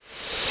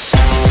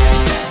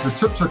The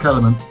tuk-tuk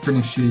element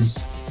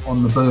finishes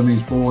on the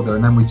Burmese border,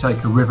 and then we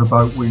take a river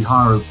boat. We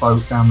hire a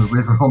boat down the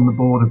river on the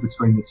border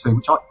between the two,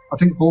 which I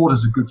think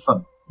borders are good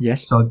fun.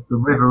 Yes. So the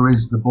river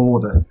is the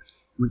border,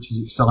 which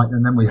is exciting.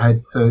 And then we head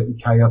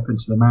 30k up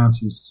into the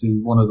mountains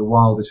to one of the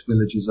wildest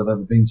villages I've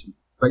ever been to.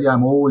 But yeah,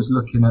 I'm always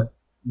looking at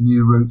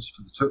new routes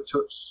for the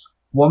tuk-tuks.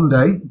 One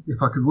day,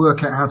 if I could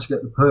work out how to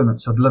get the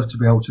permits, I'd love to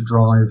be able to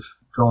drive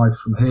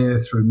from here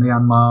through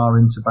Myanmar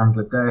into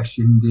Bangladesh,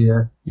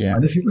 India. Yeah.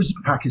 And if it was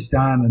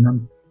Pakistan, and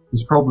then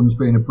there's problems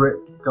being a Brit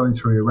going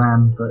through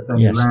Iran, but then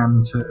Yes.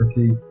 Iran,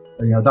 Turkey.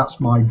 That's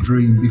my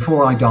dream.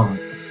 Before I die,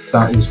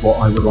 that is what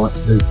I would like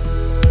to do.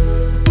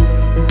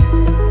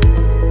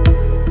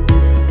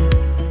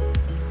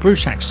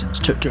 Bruce Axton's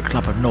Tuk-Tuk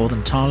Club of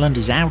Northern Thailand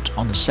is out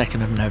on the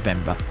 2nd of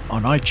November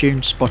on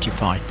iTunes,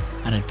 Spotify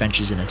and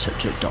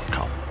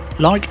adventuresinAtuk-tuk.com.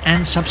 Like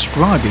and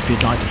subscribe if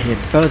you'd like to hear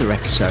further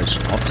episodes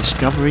of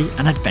discovery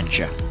and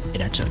adventure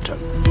in a tuk-tuk.